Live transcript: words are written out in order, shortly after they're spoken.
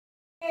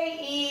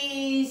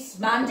is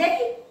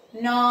Monday?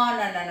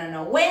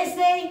 No.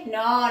 Wednesday?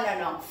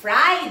 No.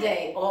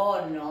 Friday?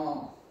 Oh,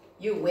 no.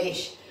 You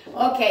wish.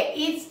 Okay,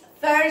 it's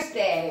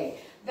Thursday,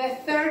 the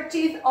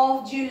 30th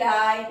of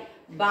July.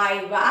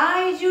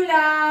 Bye-bye,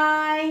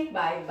 July.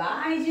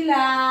 Bye-bye,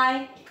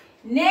 July.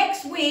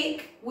 Next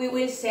week, we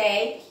will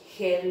say,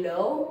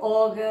 hello,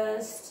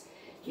 August.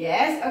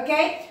 Yes,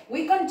 okay.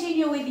 We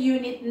continue with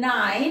Unit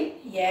 9,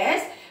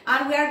 yes.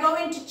 And we are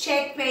going to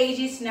check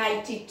pages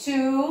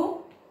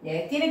 92.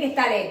 Yes, tiene que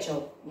estar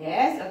hecho.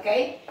 Yes,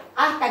 okay.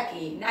 Hasta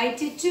aquí.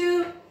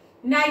 92,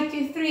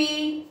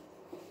 93,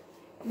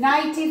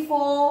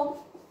 94,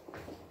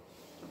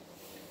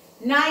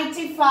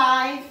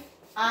 95,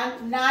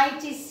 and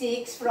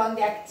 96 from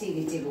the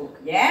activity book.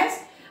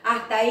 Yes?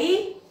 Hasta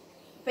ahí,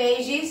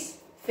 pages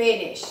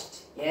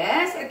finished.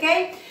 Yes,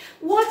 okay?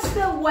 What's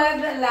the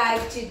weather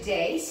like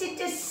today? Is it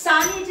a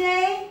sunny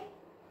day?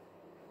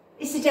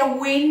 Is it a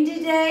windy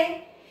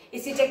day?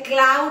 Is it a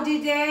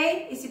cloudy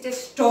day? Is it a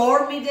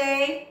stormy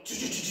day?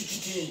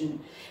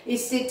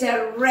 Is it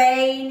a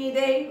rainy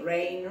day?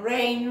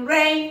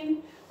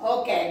 Rain.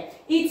 Okay.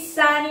 It's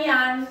sunny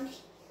and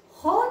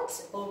hot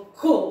or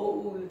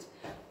cold?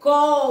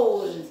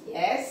 Cold.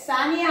 Yes,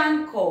 sunny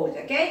and cold.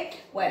 Okay?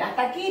 Well,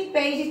 hasta aquí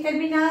pages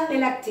terminadas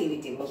del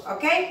activity book.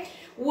 Okay?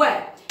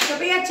 Well, so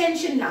pay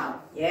attention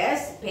now.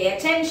 Yes, pay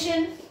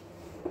attention.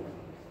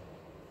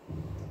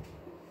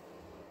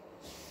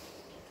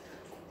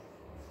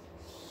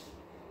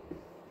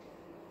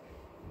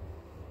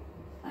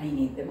 I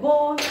need the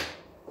board.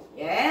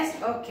 Yes,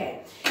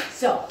 okay.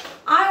 So,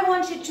 I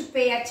want you to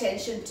pay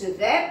attention to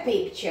the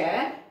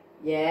picture.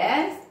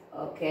 Yes,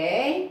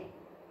 okay.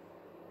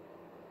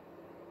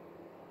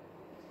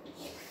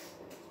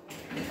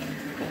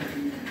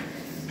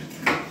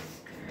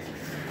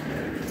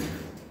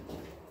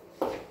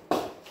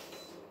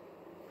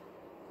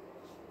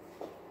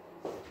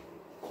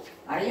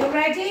 Are you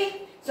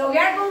ready? So, we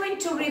are going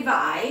to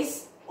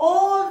revise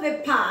all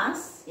the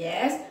past,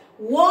 yes,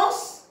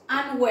 was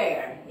and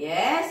where.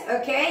 Yes,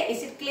 okay,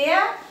 is it clear?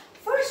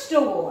 First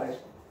of all,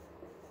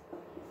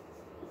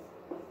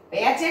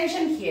 pay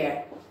attention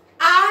here.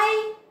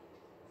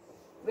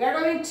 We are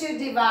going to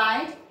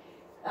divide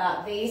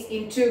these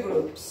in two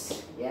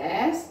groups.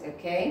 Yes,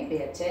 okay,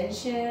 pay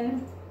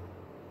attention.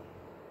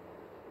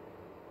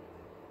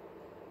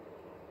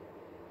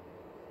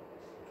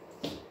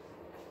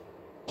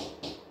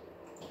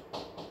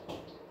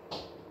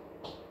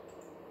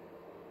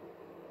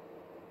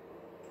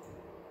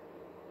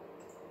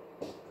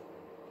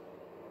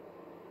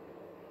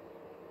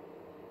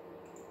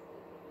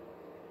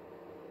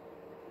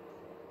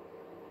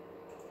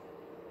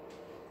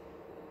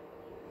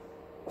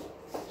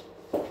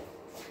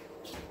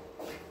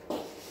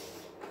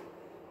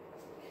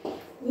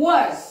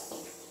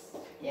 Was.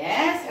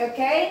 Yes,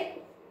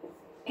 okay.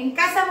 En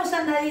casa vos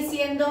andás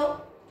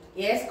diciendo,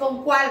 yes,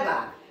 ¿con cuál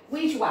va?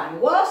 Which one?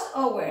 Was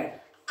or were?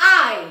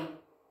 I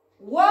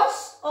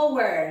was or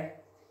were.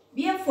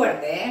 Bien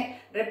fuerte, ¿eh?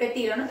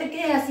 Repetirlo, no te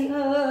quedes así,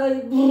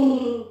 ay,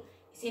 brrr,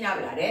 sin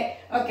hablar, ¿eh?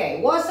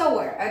 Ok, was or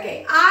were.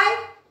 Ok,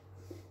 I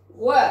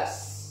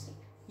was.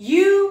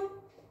 You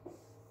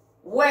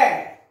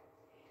were.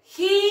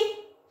 He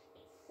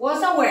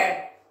was or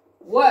were.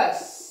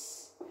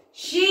 Was.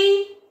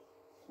 She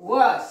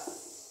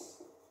was.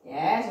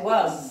 Yes,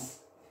 was.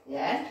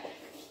 Yes.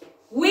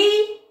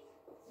 We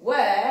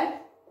were.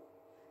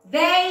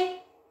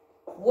 They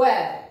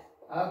were.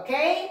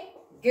 Okay?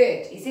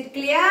 Good. Is it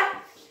clear?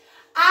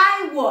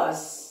 I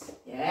was.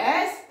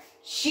 Yes.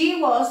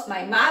 She was.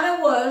 My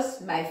mother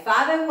was. My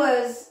father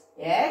was.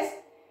 Yes.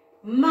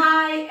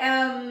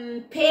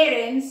 My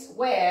parents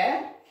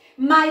were.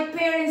 My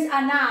parents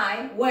and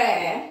I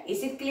were.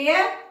 Is it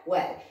clear?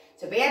 Well,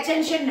 so pay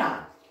attention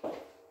now.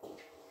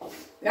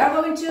 We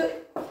are going to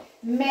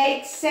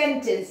make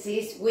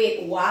sentences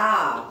with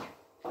wow.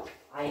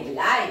 I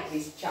like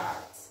these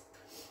charts.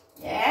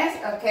 Yes,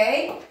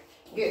 okay.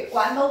 Good.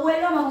 Cuando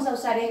vuelva vamos a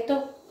usar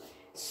esto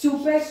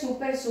súper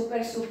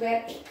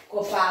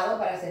copado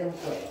para hacer un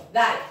juego.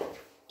 Dale.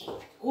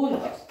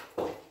 Juntos.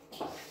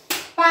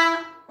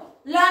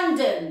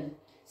 London.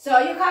 So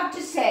you have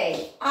to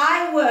say,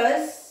 I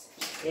was.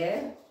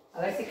 Yeah.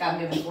 A ver si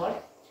cambio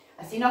mejor.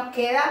 Así nos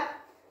queda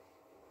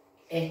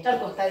esto al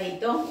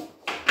costadito.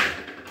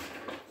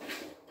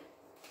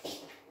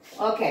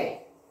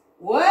 Okay,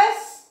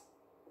 was,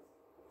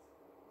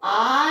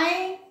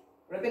 I,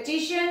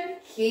 repetition,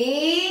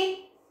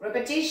 he,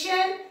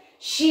 repetition,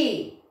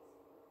 she,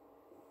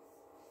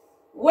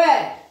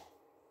 were.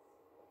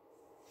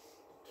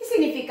 ¿Qué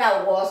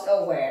significa was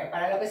o were?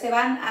 Para lo que se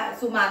van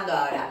sumando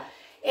ahora.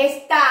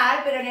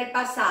 Estar, pero en el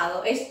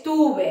pasado.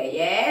 Estuve,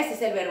 yes,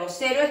 es el verbo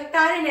cero,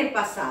 estar en el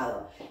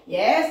pasado.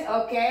 Yes,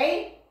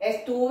 okay.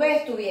 Estuve,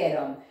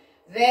 estuvieron.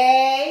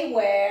 They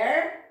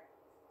were.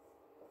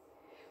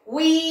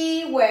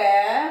 We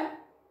were.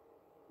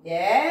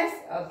 Yes,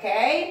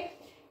 okay.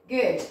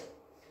 Good.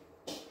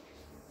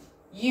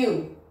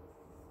 You.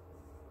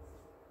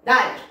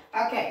 Dale.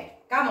 Okay,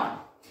 come on.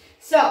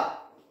 So,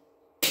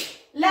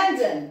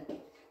 London.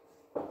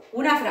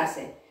 Una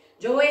frase.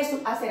 Yo voy a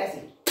hacer así.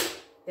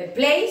 The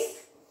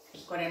place,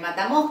 con el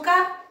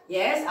matamosca.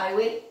 Yes, I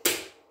will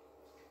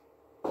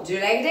do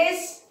like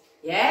this.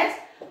 Yes.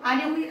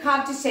 And you will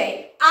have to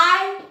say,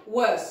 I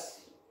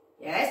was.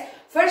 Yes.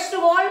 First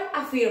of all,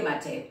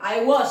 affirmative.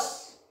 I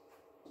was.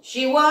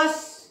 She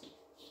was.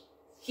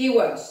 He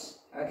was.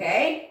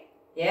 Okay.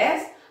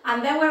 Yes.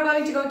 And then we're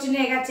going to go to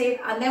negative.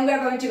 And then we're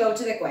going to go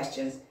to the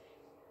questions.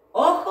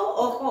 Ojo,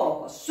 ojo,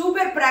 ojo.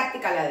 Súper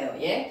práctica la de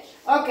hoy, ¿eh?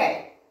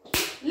 Ok.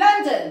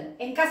 London.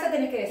 En casa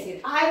tenés que decir,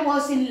 I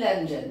was in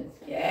London.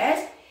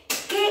 Yes.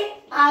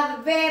 ¿Qué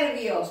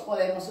adverbios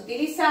podemos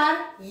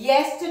utilizar?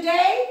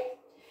 Yesterday.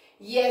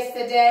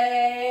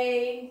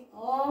 Yesterday,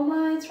 all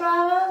my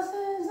troubles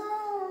is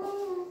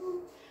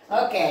on.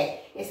 Ok,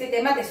 ese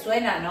tema te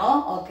suena,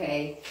 ¿no? Ok,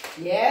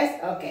 yes,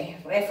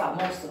 ok, re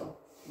famoso.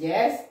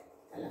 Yes,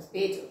 a los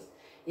Beatles.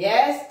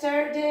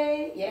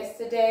 Yesterday,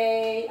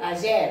 yesterday,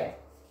 ayer.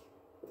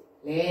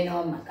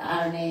 Lennon,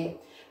 McCartney.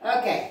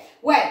 Ok,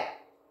 well,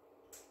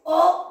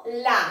 o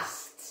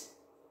last.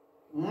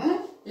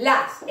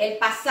 Last, el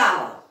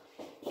pasado.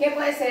 ¿Qué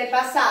puede ser el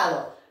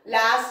pasado?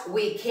 Last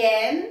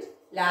weekend.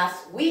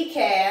 Last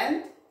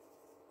weekend,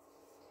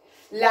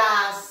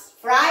 last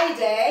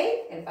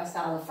Friday, el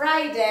pasado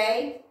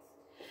Friday,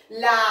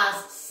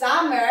 last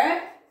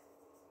summer,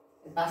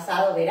 el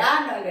pasado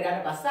verano, el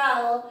verano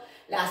pasado,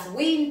 last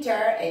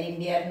winter, el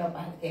invierno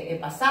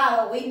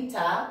pasado,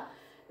 winter,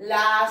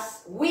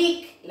 last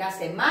week, la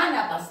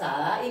semana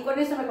pasada, y con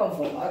eso me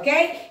conformo, ¿ok?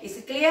 Is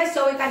it clear?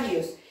 So we can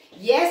use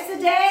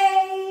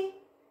yesterday,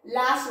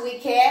 last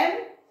weekend,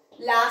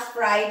 last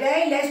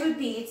Friday. Let's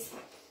repeat.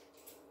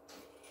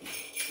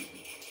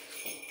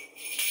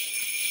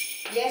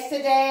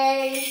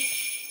 Yesterday,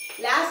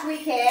 last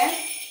weekend,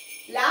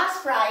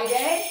 last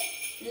Friday,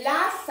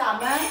 last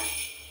summer,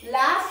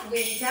 last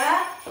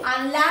winter,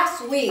 and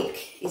last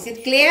week. Is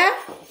it clear?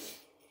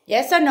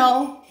 Yes or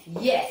no?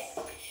 Yes.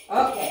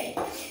 Okay.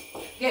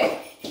 Good.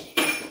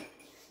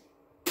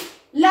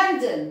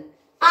 London.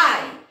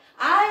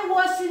 I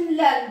was in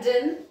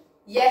London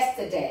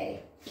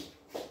yesterday.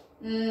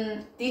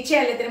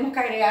 Teacher, le tenemos que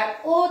agregar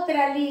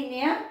otra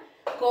línea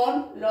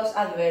con los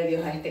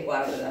adverbios a este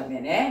cuadro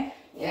también, ¿eh?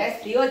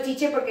 Yes, digo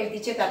teacher porque el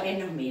teacher también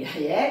nos mira,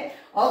 ¿yes?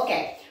 Ok,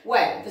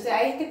 bueno, entonces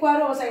a este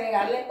cuadro vamos a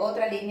agregarle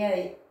otra línea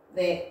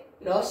de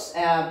los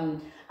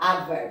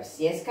adverbs.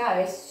 Y es cada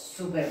vez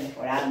súper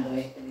mejorando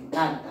esto, me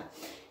encanta.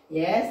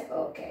 Yes,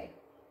 ok.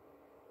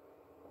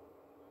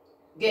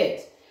 Good.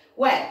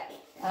 Well,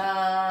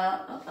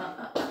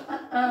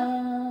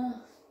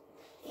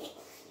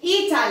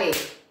 Italy.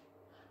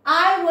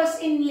 I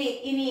was in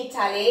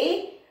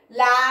Italy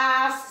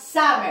last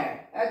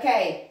summer. Ok,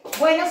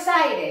 Buenos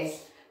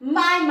Aires.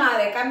 My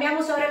mother,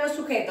 cambiamos ahora los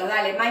sujetos,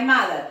 dale, my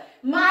mother.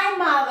 My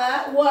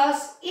mother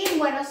was in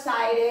Buenos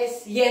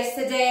Aires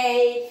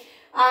yesterday.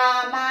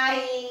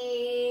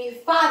 My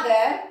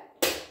father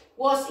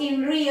was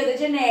in Rio de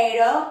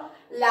Janeiro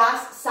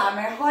last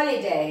summer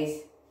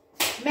holidays.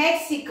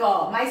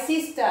 Mexico, my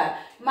sister.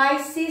 My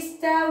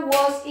sister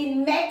was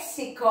in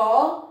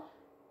Mexico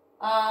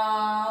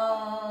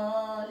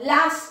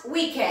last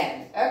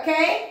weekend,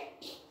 okay?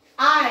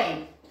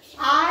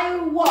 I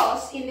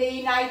was in the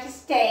United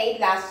States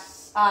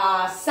last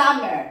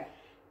summer.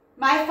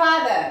 My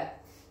father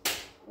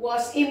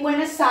was in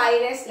Buenos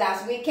Aires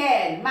last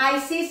weekend. My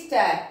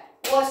sister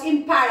was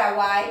in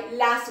Paraguay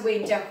last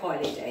winter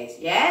holidays.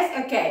 Yes?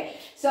 Okay.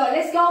 So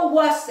let's go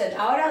wasn't.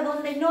 Ahora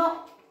donde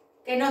no,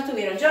 que no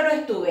estuvieron. Yo no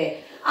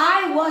estuve.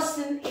 I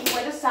wasn't in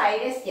Buenos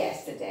Aires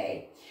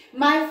yesterday.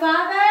 My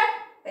father,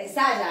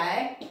 pensá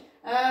ya,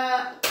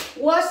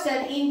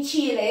 wasn't in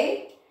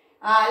Chile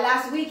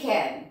last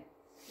weekend.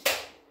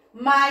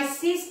 My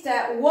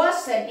sister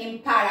wasn't in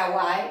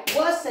Paraguay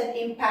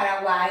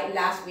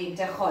last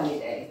winter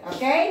holiday.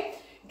 Okay?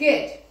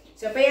 Good.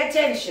 So pay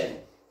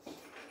attention.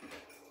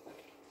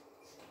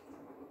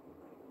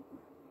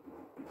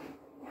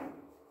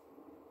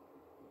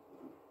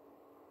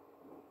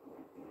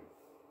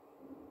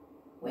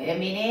 Wait a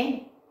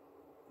minute.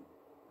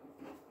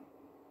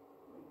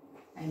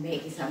 I'm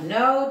making some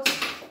notes.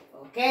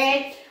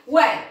 Okay.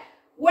 Well,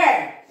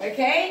 where?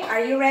 Okay.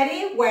 Are you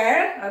ready?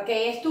 Where?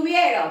 Okay.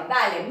 Estuvieron.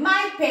 Dale.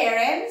 My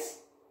parents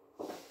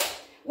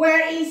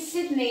were in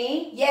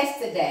Sydney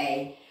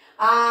yesterday.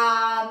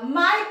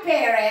 My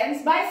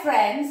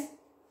friends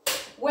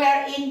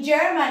were in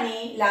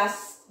Germany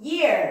last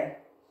year.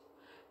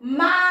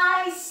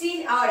 My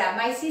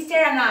sister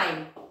and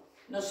I.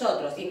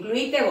 Nosotros,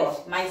 incluite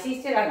vos. My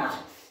sister and I.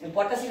 No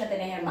importa si no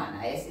tenés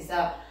hermana. Es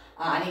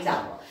an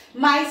example.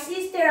 My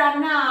sister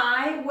and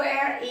I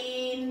were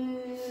in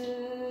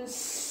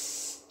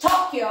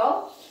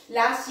Tokyo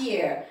last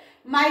year.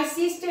 My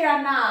sister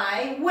and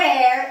I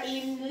were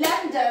in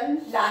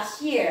London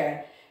last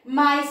year.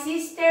 My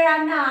sister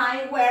and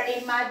I were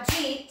in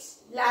Madrid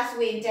last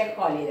winter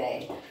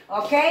holiday.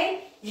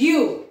 Okay?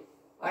 You.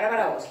 Ahora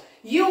para vos.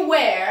 You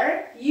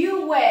were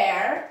in...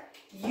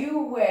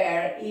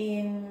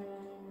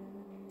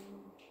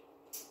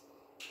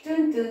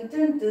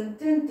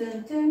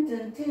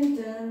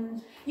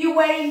 You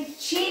were in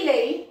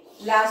Chile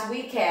last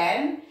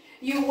weekend.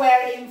 You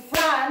were in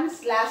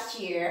France last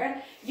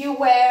year. You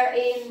were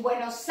in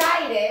Buenos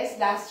Aires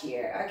last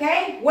year.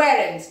 Okay?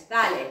 Weren't.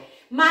 Dale.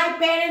 My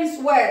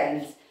parents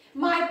weren't.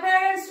 My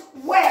parents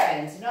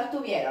weren't. No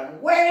estuvieron.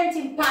 Weren't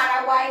in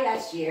Paraguay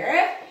last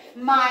year.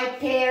 My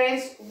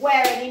parents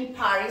weren't in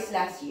Paris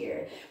last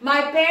year.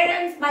 My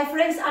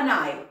friends and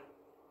I.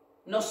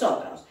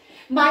 Nosotros.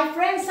 My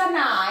friends and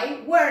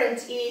I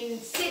weren't in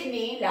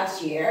Sydney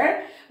last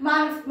year.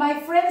 My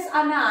friends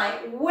and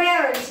I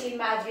weren't in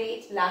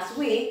Madrid last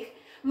week.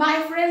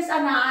 My friends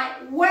and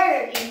I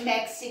weren't in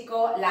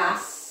Mexico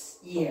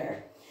last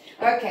year.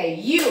 Okay,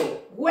 you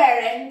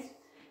weren't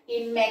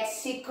in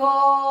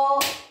Mexico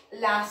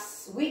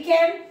last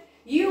weekend.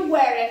 You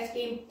weren't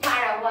in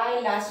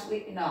Paraguay last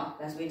week. No,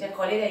 last winter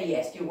holiday,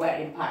 yes, you were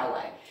in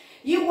Paraguay.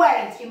 You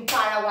weren't in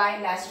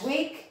Paraguay last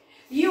week.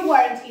 You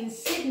weren't in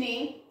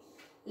Sydney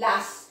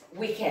last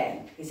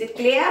weekend. Is it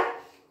clear?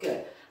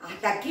 Good.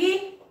 Hasta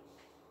aquí.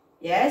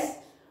 Yes.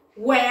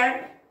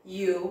 Were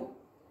you?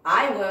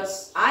 I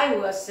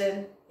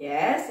wasn't.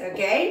 Yes.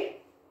 Okay.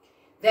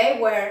 They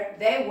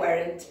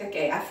weren't.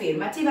 Okay.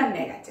 Affirmative and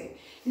negative.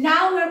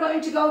 Now we're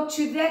going to go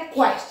to the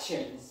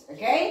questions.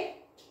 Okay.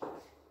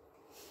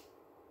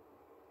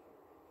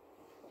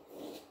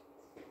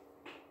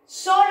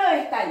 Solo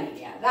esta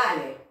línea.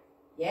 Dale.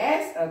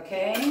 Yes.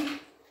 Okay.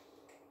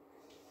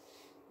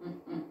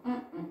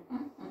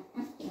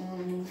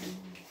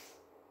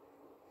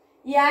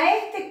 Y a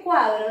este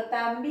cuadro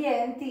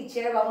también,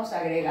 teacher, vamos a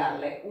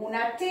agregarle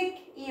una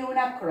tick y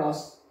una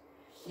cross.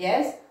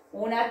 Yes,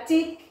 una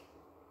tick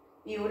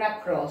y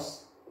una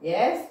cross.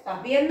 Yes,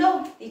 ¿estás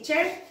viendo,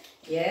 teacher?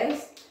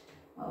 Yes.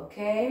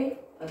 Okay,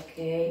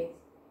 okay.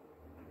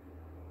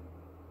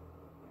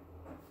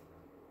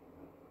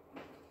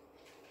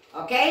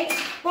 Okay,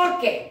 ¿por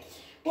qué?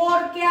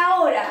 Porque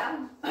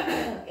ahora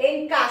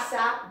en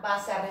casa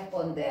vas a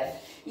responder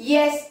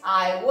yes,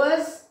 I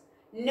was,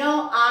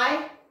 no,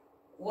 I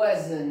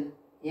wasn't.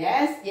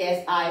 Yes,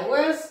 yes, I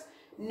was,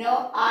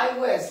 no, I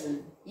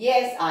wasn't.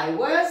 Yes, I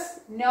was,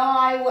 no,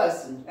 I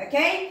wasn't.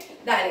 Okay,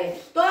 dale.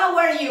 Toda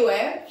were you,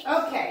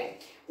 Okay.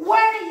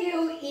 Were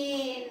you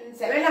in,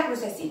 se ven las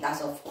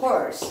crucecitas, of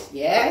course.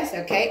 Yes,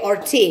 okay, or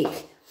tick.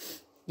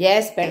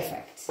 Yes,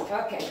 perfect.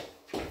 Okay.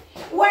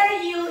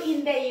 Were you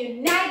in the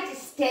United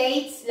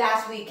States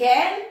last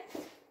weekend?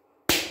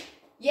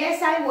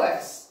 Yes, I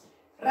was.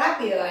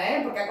 Rápido,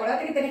 porque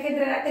acuérdate que tenés que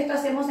entrenarte, esto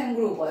hacemos en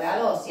grupo, de a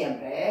dos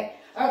siempre,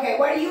 Okay,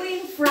 were you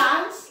in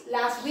France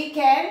last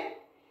weekend?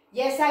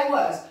 Yes, I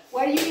was.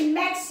 Were you in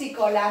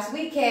Mexico last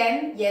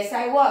weekend? Yes,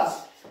 I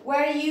was.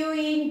 Were you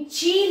in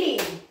Chile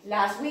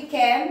last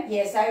weekend?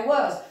 Yes, I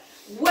was.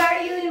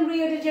 Were you in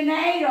Rio de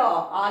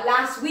Janeiro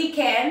last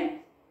weekend?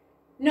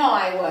 No,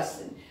 I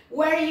wasn't.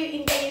 Were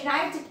you in the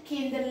United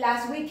Kingdom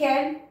last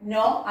weekend?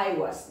 No, I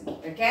wasn't.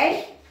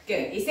 Okay?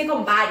 Good. Hice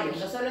con varios,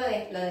 no solo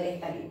de lo de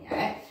esta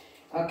línea,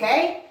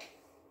 Okay?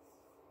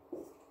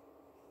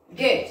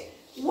 Good.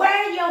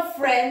 Were your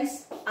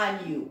friends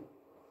and you?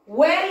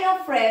 Were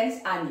your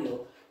friends and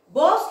you?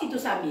 Vos y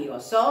tus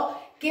amigos. So,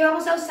 ¿qué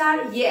vamos a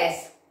usar?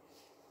 Yes.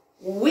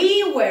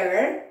 We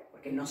were,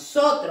 porque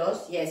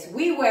nosotros, yes,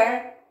 we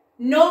were,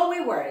 no,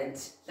 we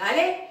weren't.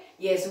 ¿Dale?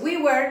 Yes, we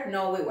were,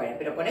 no, we weren't.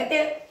 Pero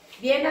ponete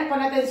bien con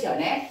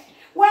atención,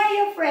 Were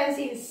your friends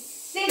in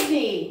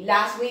Sydney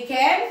last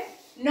weekend?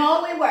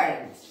 No, we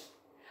weren't.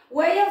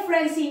 Were your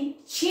friends in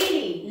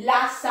Chile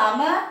last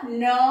summer?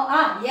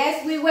 No.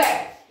 Yes, we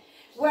were.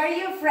 Were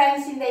your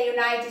friends in the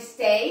United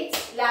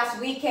States last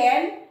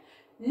weekend?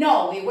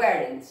 No, we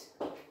weren't.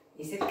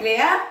 Is it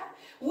clear?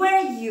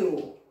 Were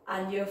you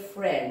and your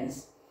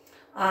friends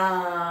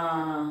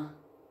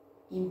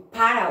in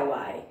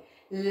Paraguay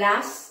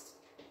last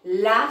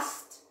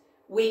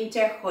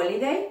winter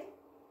holiday?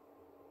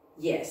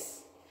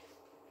 Yes,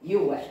 you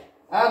were.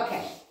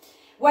 Okay.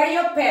 Were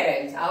your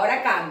parents?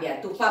 Ahora cambia.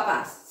 Tus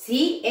papás.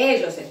 Sí,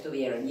 ellos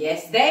estuvieron.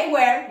 Yes, they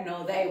were.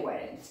 No, they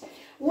weren't.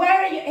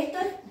 Were you? Esto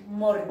es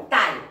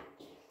mortal.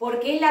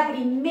 Porque es la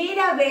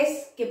primera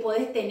vez que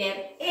podés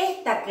tener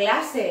esta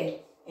clase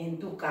en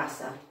tu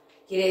casa.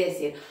 Quiere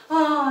decir,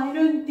 ay,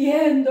 no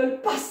entiendo el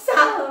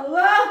pasado.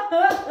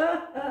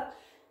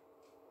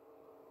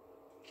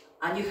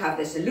 And you have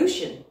the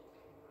solution.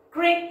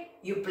 Great.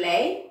 You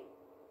play.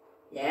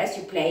 Yes,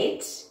 you play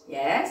it.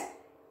 Yes.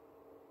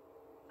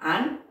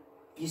 And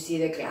you see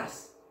the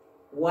class.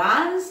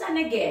 Once and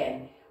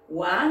again.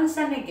 Once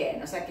and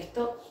again. O sea que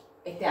esto,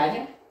 este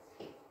año,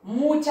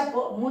 mucha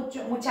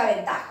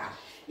ventaja.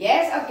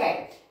 Yes,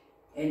 okay.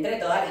 Entre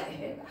todas las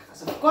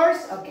desventajas. Of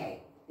course, okay.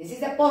 This is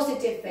the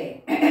positive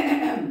thing.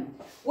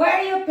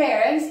 Were your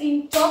parents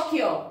in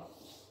Tokyo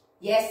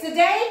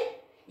yesterday?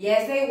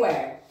 Yes, they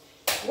were.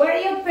 Were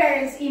your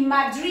parents in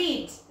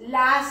Madrid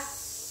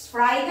last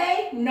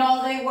Friday?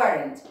 No, they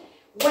weren't.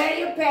 Were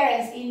your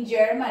parents in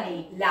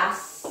Germany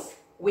last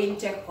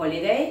winter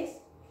holidays?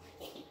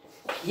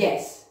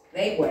 Yes,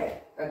 they were.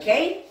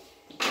 Okay?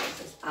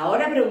 Entonces,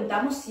 ahora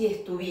preguntamos si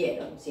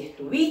estuvieron. Si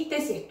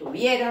estuviste, si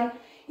estuvieron.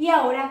 Y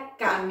ahora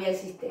cambia el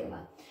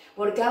sistema.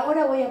 Porque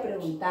ahora voy a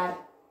preguntar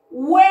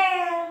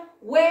where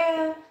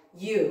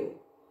you?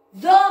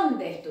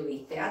 ¿Dónde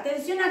estuviste?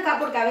 Atención acá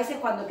porque a veces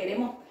cuando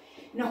queremos,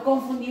 nos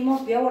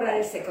confundimos. Voy a borrar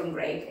el second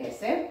grade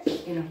ese.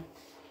 Y no,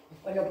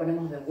 después lo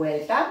ponemos de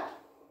vuelta.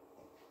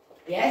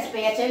 Yes,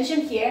 pay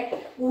attention here.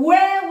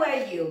 Where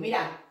were you?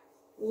 Mira,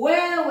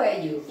 where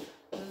were you?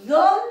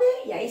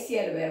 ¿Dónde? Y ahí sí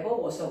el verbo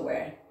was or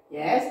were.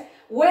 Yes.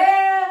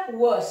 Where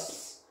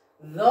was?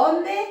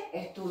 ¿Dónde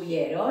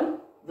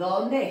estuvieron?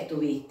 ¿Dónde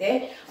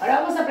estuviste?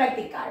 Ahora vamos a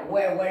practicar.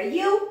 Where were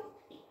you?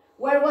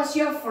 Where was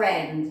your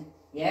friend?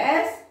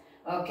 Yes.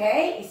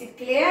 Okay. Is it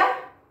clear?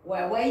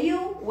 Where were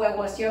you? Where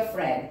was your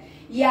friend?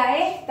 Y a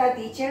esta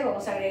teacher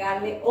vamos a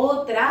agregarle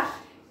otra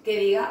que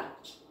diga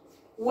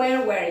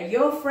where were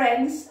your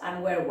friends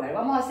and where were.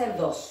 Vamos a hacer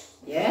dos.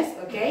 Yes.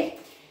 Okay.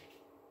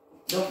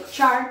 Dos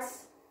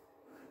charts.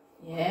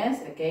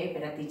 Yes. Okay.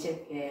 Espera,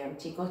 teacher,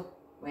 chicos.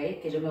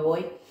 Wait, que yo me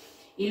voy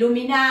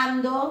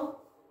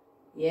iluminando.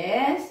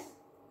 Yes.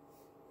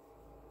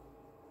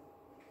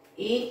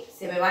 Y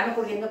se me van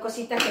ocurriendo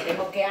cositas que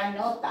tengo que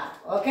anotar.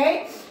 ¿Ok?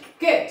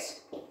 Good.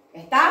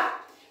 ¿Está?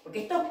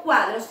 Porque estos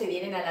cuadros se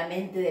vienen a la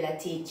mente de la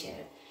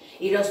teacher.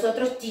 Y los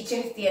otros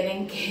teachers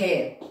tienen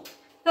que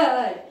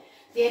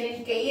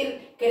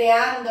ir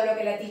creando lo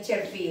que la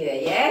teacher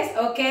pide. ¿Yes?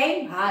 ¿Ok?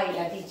 Ay,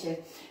 la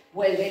teacher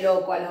vuelve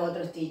loco a los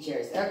otros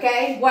teachers.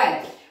 ¿Ok? Bueno.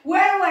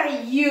 Where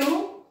were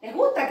you? ¿Les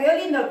gusta? Quedó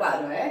lindo el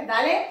cuadro, ¿eh?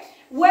 Dale.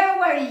 Where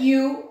were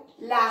you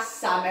last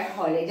summer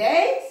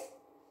holidays?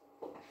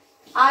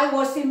 I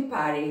was in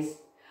Paris.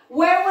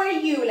 Where were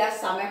you last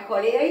summer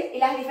holidays? Y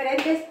las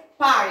diferentes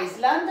Paris,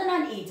 London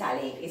and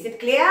Italy. Is it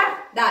clear?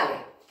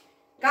 Dale.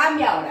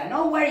 Cambia ahora,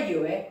 no where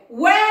you, eh?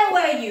 Where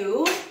were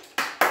you?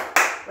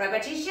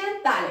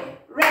 Repetition, dale.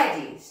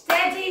 Ready,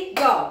 steady,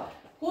 go.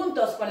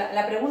 Juntos con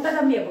la pregunta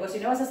también, porque si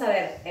no vas a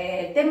saber.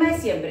 El tema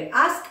es siempre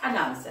ask and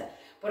answer.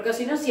 Porque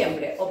si no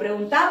siempre o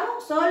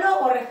preguntamos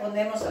solo o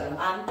respondemos solo.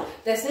 And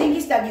the thing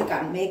is that you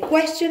can make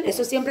question.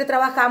 Eso siempre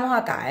trabajamos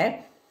acá,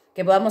 ¿eh?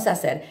 Que podamos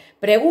hacer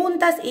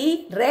preguntas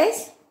y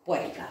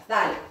respuestas.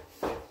 Dale.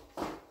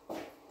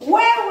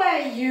 Where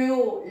were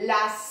you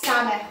last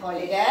summer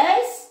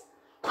holidays?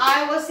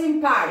 I was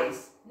in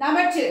Paris.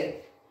 Number 2.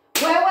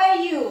 Where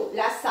were you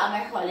last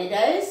summer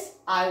holidays?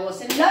 I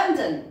was in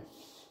London.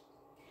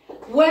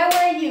 Where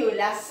were you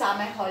last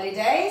summer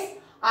holidays?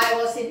 I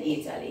was in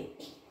Italy.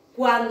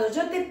 Cuando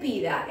yo te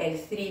pida el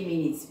 3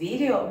 minutes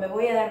video, me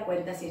voy a dar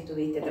cuenta si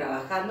estuviste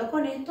trabajando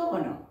con esto o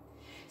no.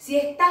 Si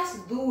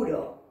estás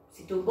duro,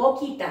 si tu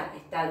boquita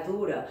está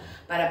dura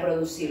para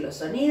producir los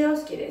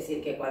sonidos, quiere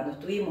decir que cuando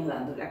estuvimos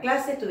dando la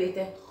clase,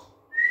 estuviste...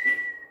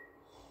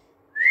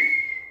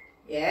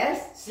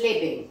 Yes,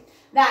 sleeping.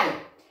 Dale.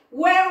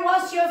 Where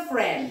was your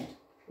friend?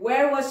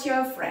 Where was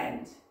your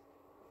friend?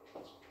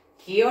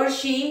 He or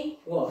she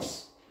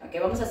was. Ok,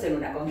 vamos a hacer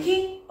una con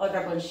he,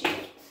 otra con she.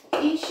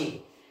 He,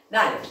 she.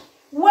 Dale.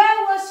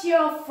 Where was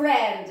your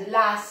friend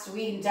last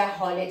winter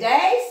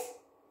holidays?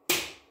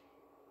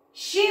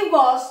 She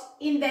was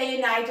in the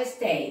United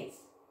States.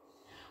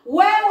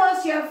 Where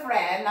was your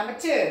friend, number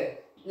 2,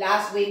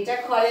 last winter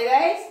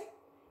holidays?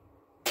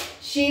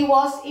 She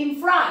was in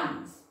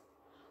France.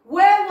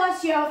 Where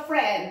was your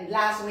friend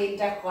last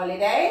winter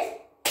holidays?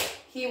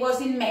 He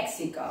was in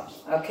Mexico.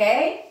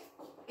 Okay?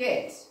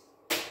 Good.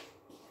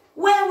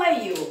 Where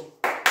were you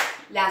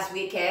last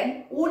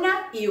weekend?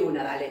 Una y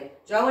una, dale.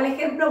 Yo hago el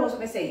ejemplo, vos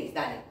me seguís,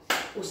 dale.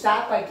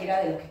 Usa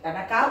cualquiera de los que están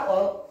acá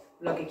o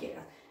lo que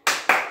quieras.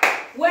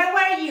 Where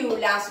were you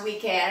last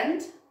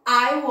weekend?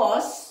 I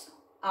was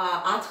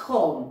at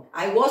home.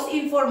 I was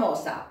in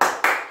Formosa.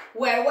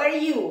 Where were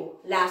you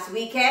last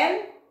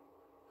weekend?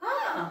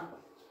 Ah,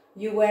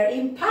 you were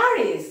in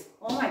Paris.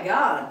 Oh my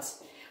God.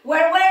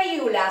 Where were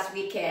you last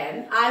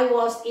weekend? I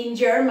was in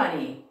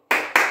Germany.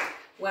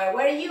 Where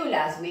were you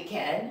last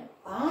weekend?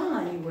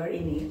 Ah, you were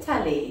in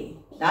Italy.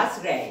 That's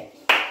great.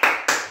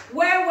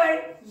 Where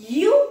were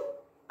you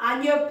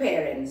and your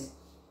parents?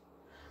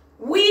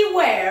 We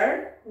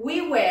were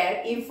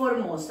in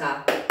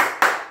Formosa.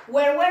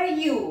 Where were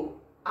you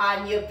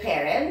and your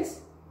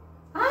parents?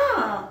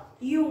 Ah,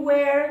 you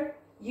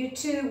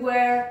two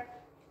were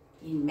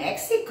in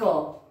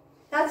Mexico.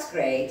 That's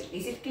great.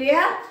 Is it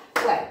clear?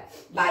 Well,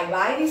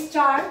 bye-bye this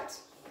chart.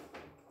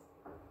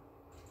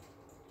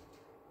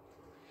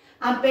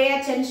 And pay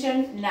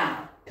attention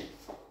now.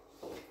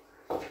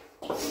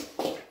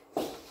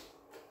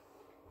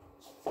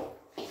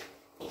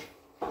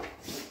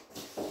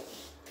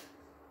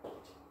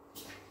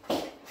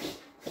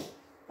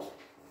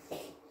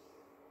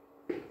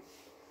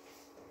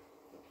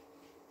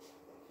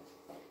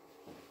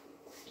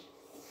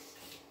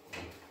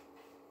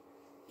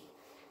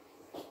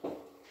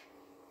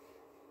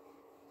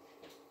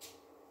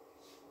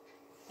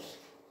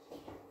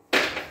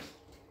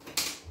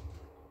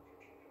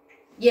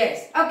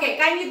 Yes. Okay.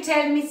 Can you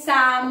tell me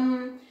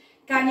some?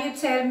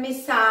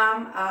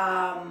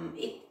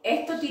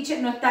 Esto,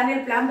 teacher, no está en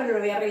el plan, pero lo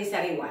voy a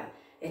revisar igual.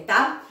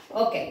 ¿Está?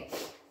 Ok.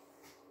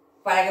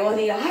 Para que vos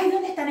digas, ay,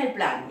 ¿dónde está en el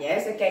plan?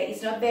 Yes. Okay.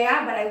 It's not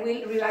there, but I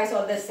will revise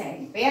all the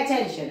same. Pay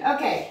attention.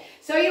 Okay.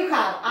 So you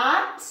have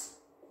at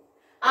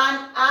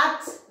and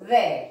at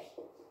the.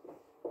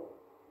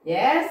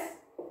 Yes?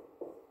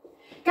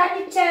 Can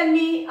you tell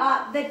me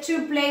the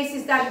two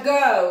places that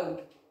go?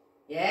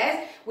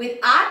 Yes? With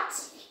at.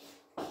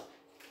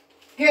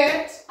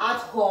 Good.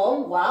 At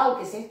home. Wow,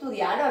 que se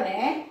estudiaron,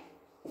 eh?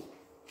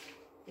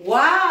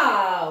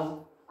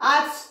 Wow.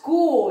 At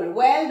school.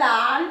 Well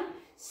done.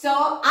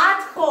 So,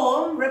 at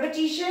home,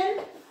 repetition,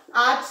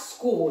 at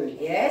school.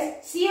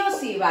 Yes? Sí o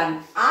sí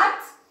van.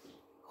 At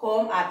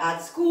home,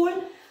 at school.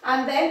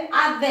 And then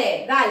at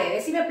the. Dale,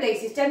 decime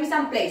places. Tell me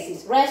some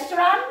places.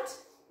 Restaurant.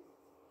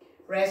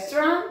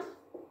 Restaurant.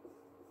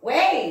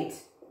 Wait.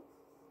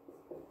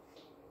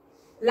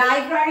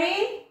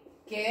 Library.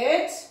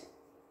 Good.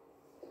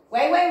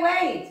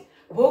 Wait.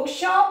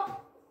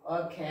 Bookshop.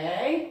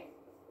 Okay.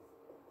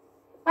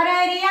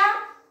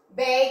 Panadería.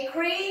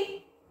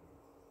 Bakery.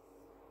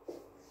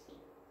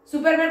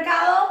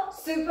 Supermercado.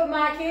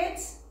 Supermarket.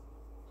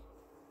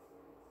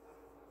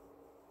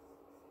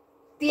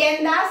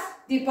 Tiendas.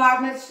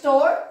 Department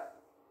store.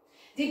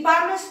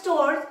 Department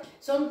stores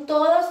son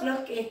todos los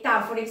que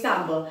están, for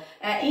example,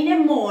 in a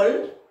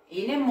mall,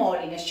 in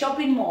a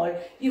shopping mall,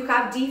 you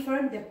have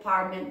different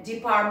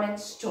department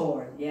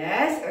store.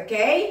 Yes,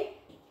 okay?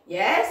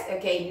 Yes,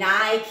 okay.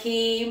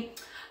 Nike,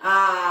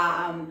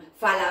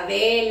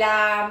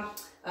 Falabella,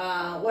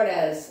 what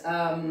else?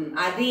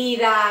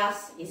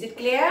 Adidas. Is it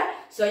clear?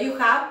 So you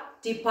have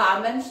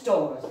department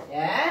stores.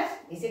 Yes,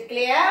 is it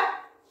clear?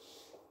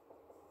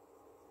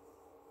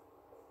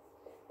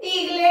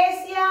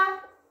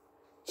 Iglesia,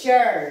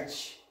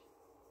 church.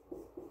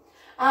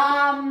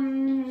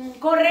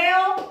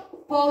 Correo,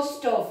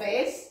 post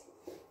office.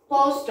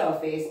 Post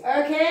office.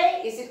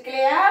 Okay, is it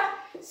clear?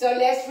 So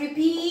let's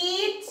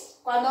repeat.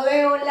 Cuando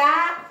veo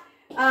la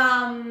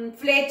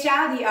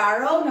flecha, the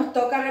arrow, nos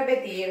toca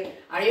repetir.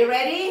 Are you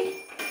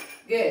ready?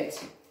 Good.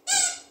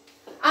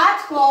 At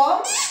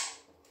home,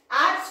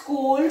 at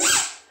school,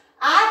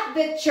 at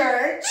the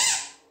church.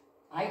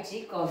 Ay,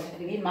 chicos,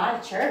 escribí mal,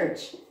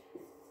 church.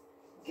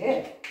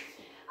 Good.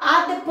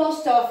 At the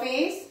post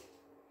office,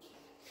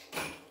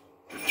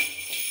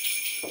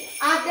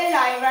 at the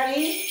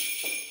library,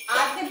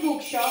 at the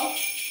bookshop,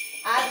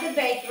 at the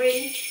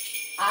bakery,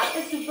 at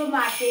the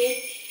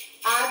supermarket,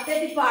 at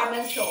the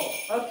department store.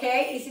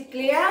 Okay, is it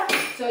clear?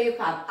 So you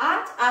have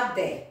at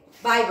the.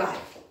 Bye-bye.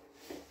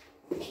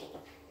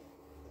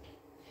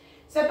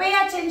 So pay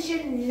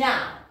attention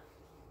now.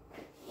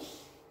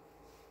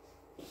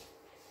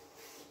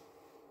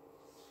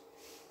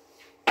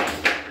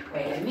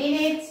 Wait a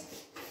minute.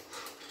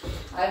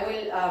 I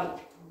will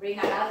bring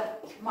another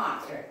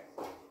marker.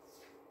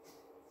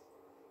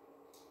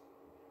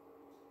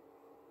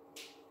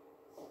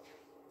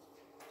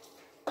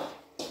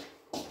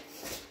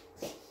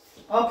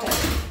 Okay.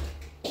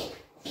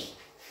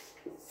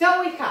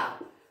 So we have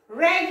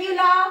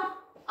regular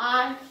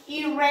and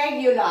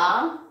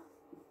irregular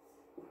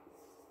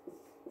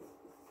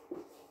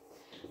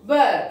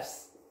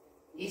verbs.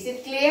 Is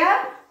it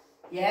clear?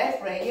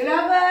 Yes,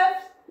 regular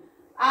verbs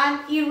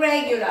and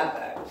irregular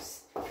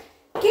verbs.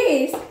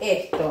 ¿Qué es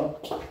esto?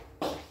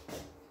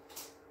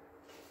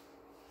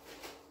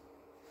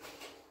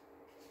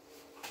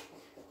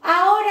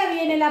 Ahora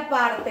viene la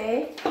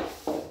parte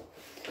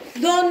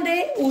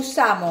donde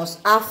usamos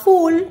a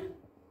full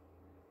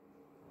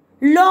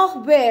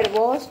los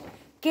verbos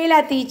que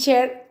la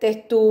teacher te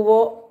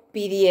estuvo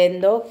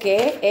pidiendo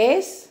que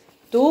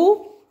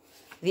estudies.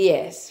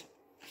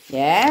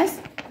 Yes,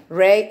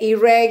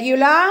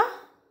 irregular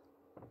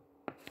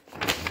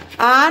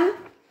and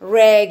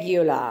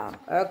regular.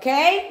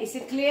 Okay, is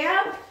it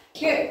clear?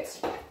 Good.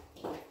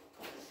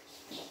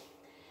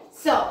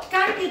 So,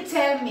 can you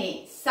tell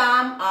me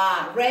some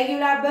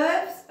regular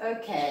verbs?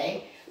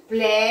 Okay,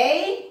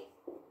 play,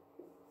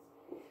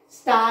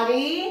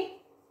 study.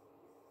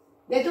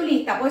 De tu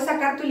lista, puedes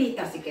sacar tu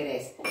lista si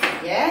querés.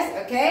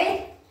 Yes,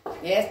 okay.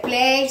 Yes,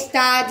 play,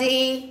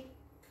 study,